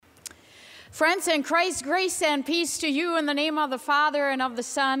Friends in Christ, grace and peace to you in the name of the Father and of the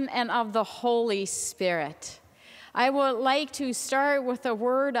Son and of the Holy Spirit. I would like to start with a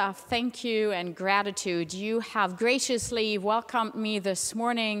word of thank you and gratitude. You have graciously welcomed me this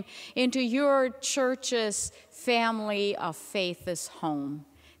morning into your church's family of faith, this home.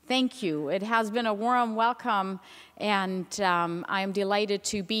 Thank you. It has been a warm welcome, and I am delighted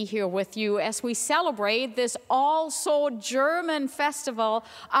to be here with you as we celebrate this also German festival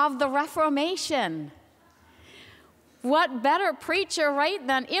of the Reformation. What better preacher, right,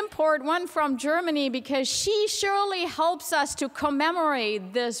 than import one from Germany, because she surely helps us to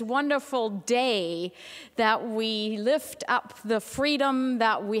commemorate this wonderful day that we lift up the freedom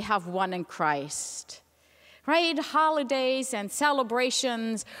that we have won in Christ. Right? Holidays and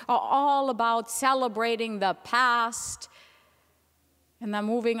celebrations are all about celebrating the past and then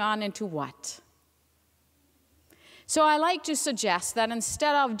moving on into what? So I like to suggest that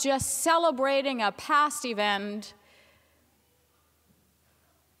instead of just celebrating a past event,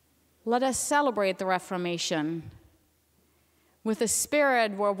 let us celebrate the Reformation with a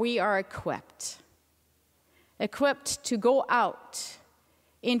spirit where we are equipped to go out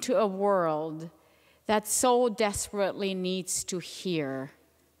into a world that so desperately needs to hear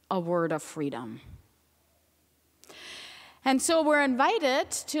a word of freedom. And so we're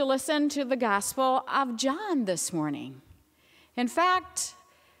invited to listen to the Gospel of John this morning. In fact,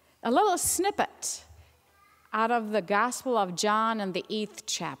 a little snippet out of the Gospel of John in the 8th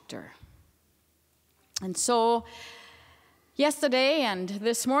chapter. And so yesterday and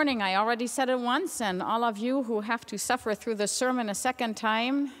this morning, I already said it once, and all of you who have to suffer through the sermon a second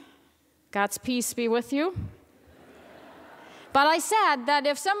time, God's peace be with you. But I said that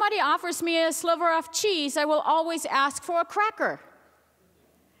if somebody offers me a sliver of cheese, I will always ask for a cracker.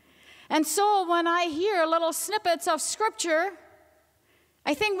 And so when I hear little snippets of Scripture,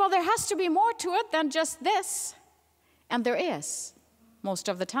 I think, well, there has to be more to it than just this. And there is, most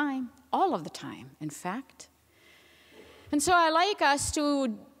of the time, all of the time, in fact. And so I like us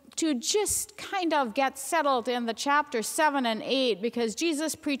to just kind of get settled in the chapter 7 and 8, because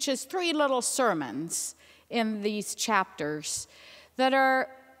Jesus preaches 3 little sermons in these chapters that are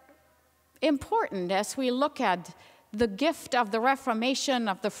important as we look at the gift of the Reformation,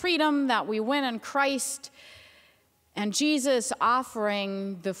 of the freedom that we win in Christ, and Jesus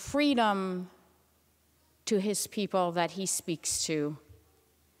offering the freedom to his people that he speaks to.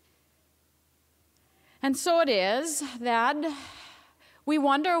 And so it is that we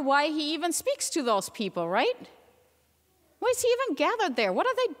wonder why he even speaks to those people, right? Why is he even gathered there? What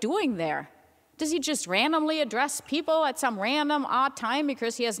are they doing there? Does he just randomly address people at some random odd time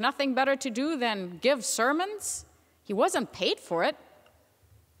because he has nothing better to do than give sermons? He wasn't paid for it.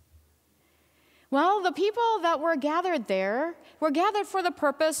 Well, the people that were gathered there were gathered for the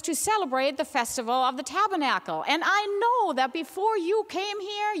purpose to celebrate the festival of the tabernacle. And I know that before you came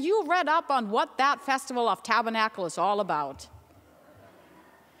here, you read up on what that festival of tabernacle is all about.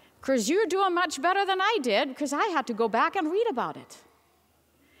 Because you're doing much better than I did, because I had to go back and read about it.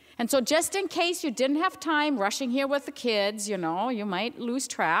 And so just in case you didn't have time rushing here with the kids, you might lose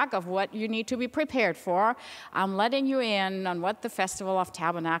track of what you need to be prepared for, I'm letting you in on what the Festival of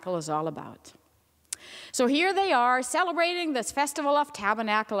Tabernacle is all about. So here they are celebrating this Festival of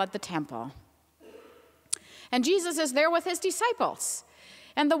Tabernacle at the temple. And Jesus is there with his disciples.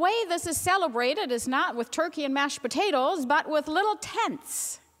 And the way this is celebrated is not with turkey and mashed potatoes, but with little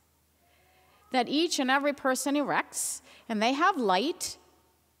tents that each and every person erects, and they have light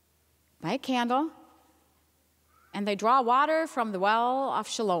by a candle, and they draw water from the well of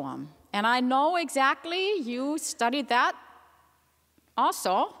Siloam. And I know exactly, you studied that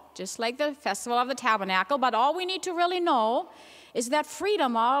also, just like the Festival of the Tabernacle, but all we need to really know is that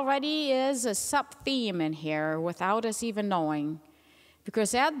freedom already is a sub-theme in here without us even knowing.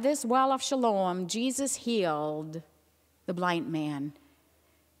 Because at this well of Siloam, Jesus healed the blind man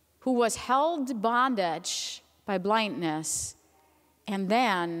who was held bondage by blindness, and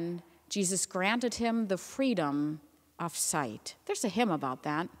then Jesus granted him the freedom of sight. There's a hymn about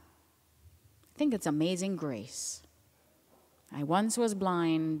that. I think it's Amazing Grace. I once was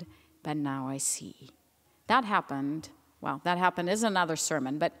blind, but now I see. That happened is another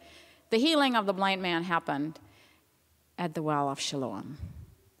sermon, but the healing of the blind man happened at the well of Siloam.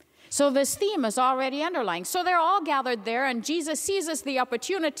 So this theme is already underlying. So they're all gathered there, and Jesus seizes the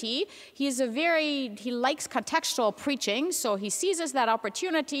opportunity. He likes contextual preaching, so he seizes that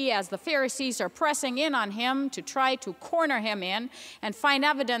opportunity as the Pharisees are pressing in on him to try to corner him in and find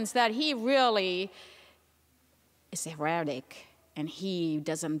evidence that he really is erratic and he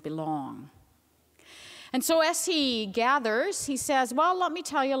doesn't belong. And so as he gathers, he says, well, let me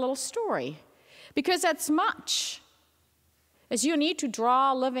tell you a little story. Because as much as you need to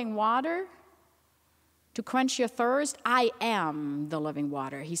draw living water to quench your thirst, I am the living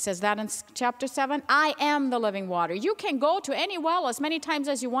water. He says that in chapter 7. I am the living water. You can go to any well as many times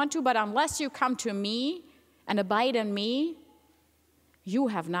as you want to, but unless you come to me and abide in me, you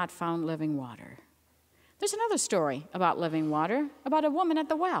have not found living water. There's another story about living water, about a woman at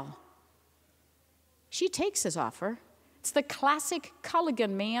the well. She takes his offer. It's the classic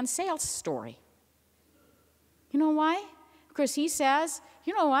Culligan man sales story. You know why? Because he says,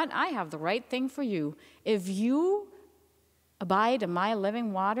 you know what? I have the right thing for you. If you abide in my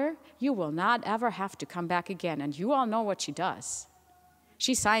living water, you will not ever have to come back again. And you all know what she does.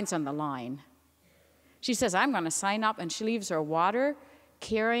 She signs on the line. She says, I'm going to sign up, and she leaves her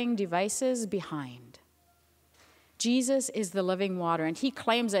water-carrying devices behind. Jesus is the living water, and he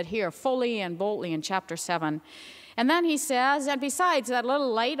claims it here fully and boldly in chapter 7. And then he says, and besides that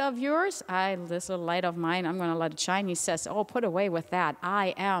little light of yours, this little light of mine, I'm going to let it shine. He says, oh, put away with that.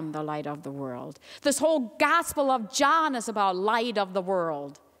 I am the light of the world. This whole Gospel of John is about light of the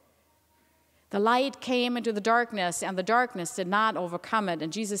world. The light came into the darkness, and the darkness did not overcome it.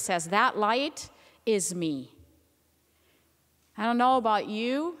 And Jesus says, that light is me. I don't know about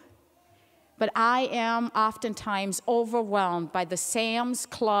you, but I am oftentimes overwhelmed by the Sam's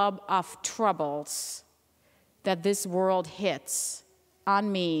Club of troubles that this world hits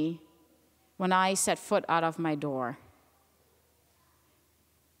on me when I set foot out of my door.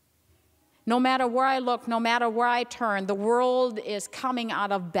 No matter where I look, no matter where I turn, the world is coming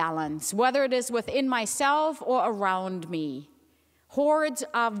out of balance, whether it is within myself or around me. Hordes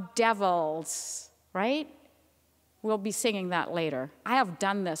of devils, right? We'll be singing that later. I have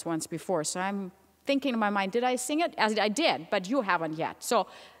done this once before, so I'm thinking in my mind, did I sing it? I did, but you haven't yet. So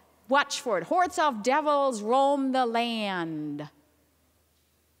watch for it. Hordes of devils roam the land.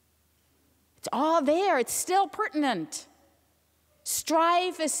 It's all there. It's still pertinent.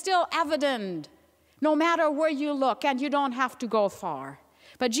 Strife is still evident, no matter where you look, and you don't have to go far.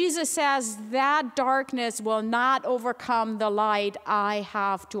 But Jesus says that darkness will not overcome the light I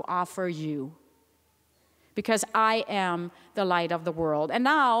have to offer you, because I am the light of the world. And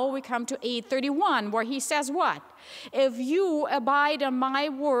now we come to 8:31, where he says what? If you abide in my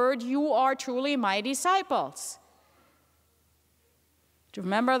word, you are truly my disciples. Do you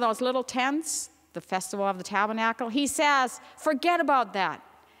remember those little tents, the festival of the tabernacle? He says, forget about that.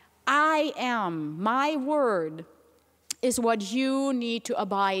 I am, my word is what you need to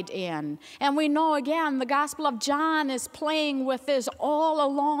abide in. And we know again, the Gospel of John is playing with this all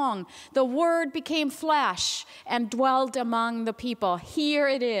along. The Word became flesh and dwelt among the people. Here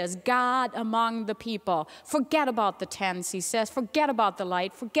it is, God among the people. Forget about the tents, he says. Forget about the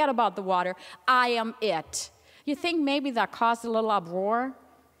light. Forget about the water. I am it. You think maybe that caused a little uproar?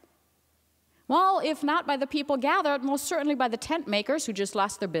 Well, if not by the people gathered, most certainly by the tent makers who just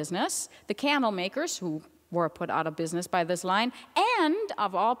lost their business, the candle makers who were put out of business by this line, and,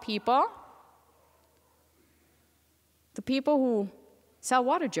 of all people, the people who sell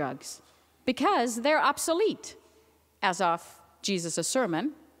water jugs, because they're obsolete as of Jesus'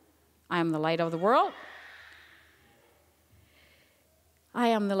 sermon. I am the light of the world. I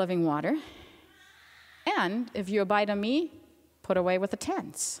am the living water. And if you abide in me, put away with the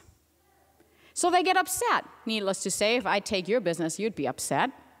tents. So they get upset. Needless to say, if I take your business, you'd be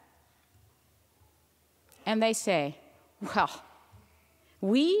upset. And they say, well,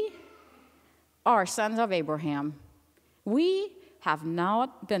 we are sons of Abraham. We have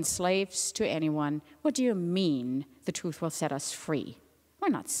not been slaves to anyone. What do you mean the truth will set us free? We're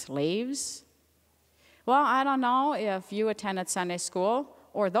not slaves. Well, I don't know if you attended Sunday school,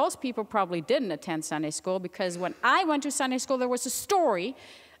 or those people probably didn't attend Sunday school, because when I went to Sunday school, there was a story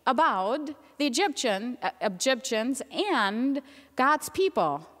about the Egyptians and God's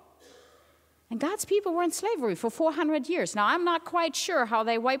people. And God's people were in slavery for 400 years. Now, I'm not quite sure how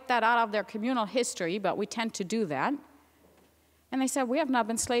they wiped that out of their communal history, but we tend to do that. And they said, we have not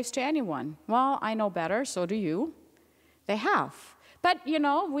been slaves to anyone. Well, I know better, so do you. They have. But, you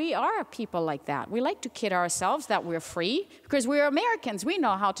know, we are people like that. We like to kid ourselves that we're free, because we're Americans. We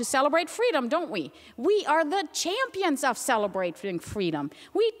know how to celebrate freedom, don't we? We are the champions of celebrating freedom.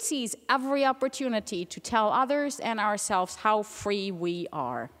 We seize every opportunity to tell others and ourselves how free we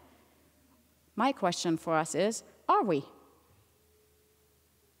are. My question for us is, are we?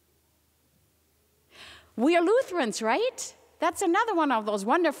 We are Lutherans, right? That's another one of those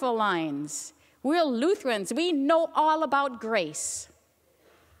wonderful lines. We're Lutherans. We know all about grace,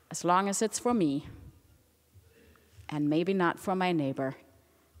 as long as it's for me, and maybe not for my neighbor,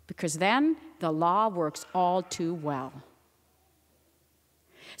 because then the law works all too well.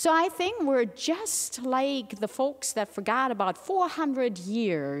 So I think we're just like the folks that forgot about 400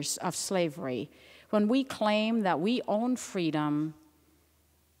 years of slavery when we claim that we own freedom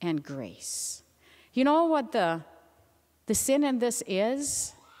and grace. You know what the sin in this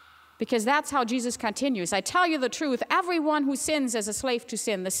is? Because that's how Jesus continues. I tell you the truth, everyone who sins is a slave to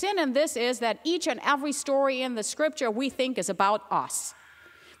sin. The sin in this is that each and every story in the scripture we think is about us.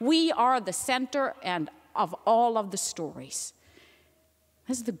 We are the center of all of the stories.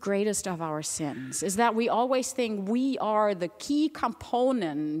 This is the greatest of our sins, is that we always think we are the key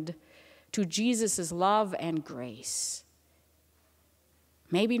component to Jesus' love and grace.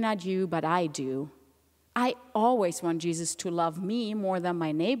 Maybe not you, but I do. I always want Jesus to love me more than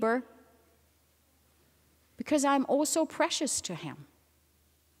my neighbor because I'm oh so precious to him.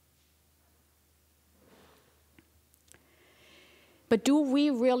 But do we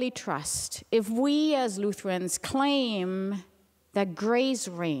really trust, if we as Lutherans claim that grace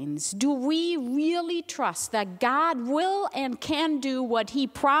reigns, do we really trust that God will and can do what he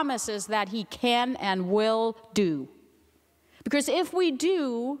promises that he can and will do? Because if we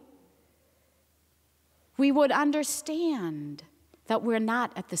do, we would understand that we're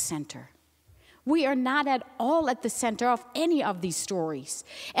not at the center. We are not at all at the center of any of these stories.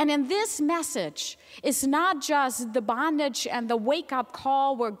 And in this message, it's not just the bondage and the wake-up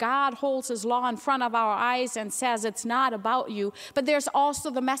call where God holds his law in front of our eyes and says it's not about you, but there's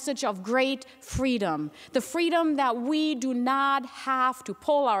also the message of great freedom. The freedom that we do not have to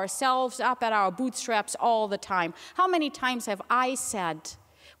pull ourselves up at our bootstraps all the time. How many times have I sat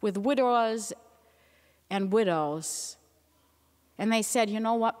with widowers and widows, and they said, you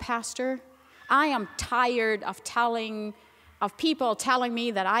know what, Pastor? I am tired of people telling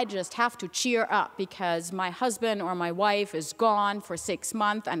me that I just have to cheer up because my husband or my wife is gone for 6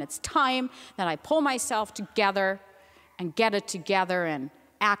 months, and it's time that I pull myself together and get it together and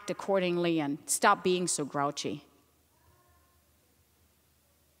act accordingly and stop being so grouchy.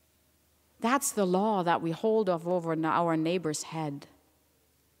 That's the law that we hold over our neighbor's head.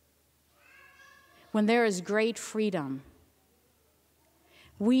 When there is great freedom,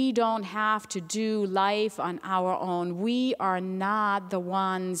 we don't have to do life on our own. We are not the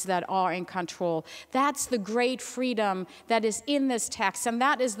ones that are in control. That's the great freedom that is in this text, and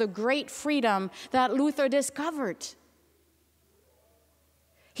that is the great freedom that Luther discovered.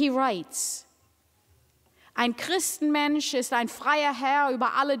 He writes, ein Christenmensch ist ein freier Herr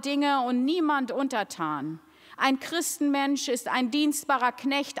über alle Dinge und niemand untertan. Ein Christenmensch ist ein dienstbarer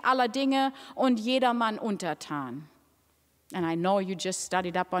Knecht aller Dinge und jedermann untertan. And I know you just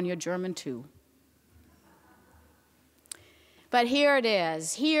studied up on your German too. But here it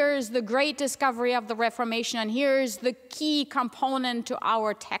is. Here's the great discovery of the Reformation, and here's the key component to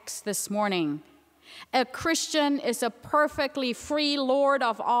our text this morning. A Christian is a perfectly free Lord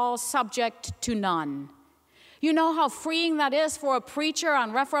of all, subject to none. You know how freeing that is for a preacher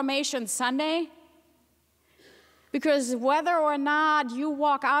on Reformation Sunday? Because whether or not you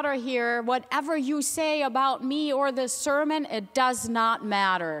walk out of here, whatever you say about me or this sermon, it does not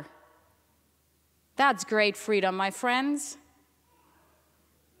matter. That's great freedom, my friends.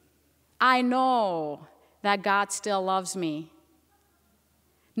 I know that God still loves me,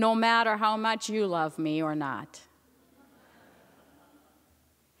 no matter how much you love me or not.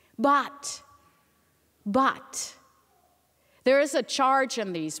 But, there is a charge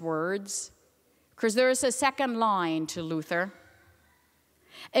in these words, because there is a second line to Luther.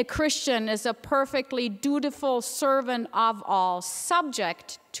 A Christian is a perfectly dutiful servant of all,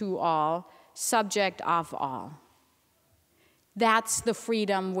 subject to all, subject of all. That's the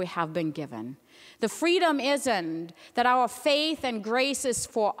freedom we have been given. The freedom isn't that our faith and grace is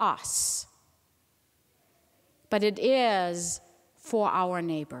for us, but it is for our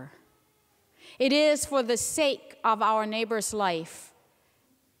neighbor. It is for the sake of our neighbor's life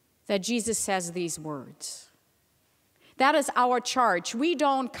that Jesus says these words. That is our charge. We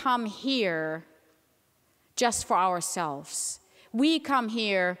don't come here just for ourselves. We come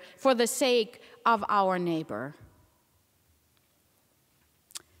here for the sake of our neighbor.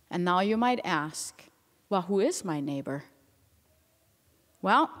 And now you might ask, well, who is my neighbor?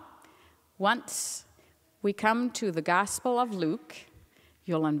 Well, once we come to the Gospel of Luke,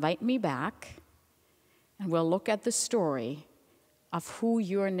 you'll invite me back, and we'll look at the story of who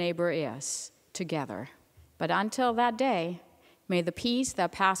your neighbor is together. But until that day, may the peace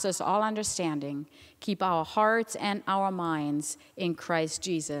that passes all understanding keep our hearts and our minds in Christ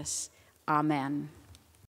Jesus. Amen.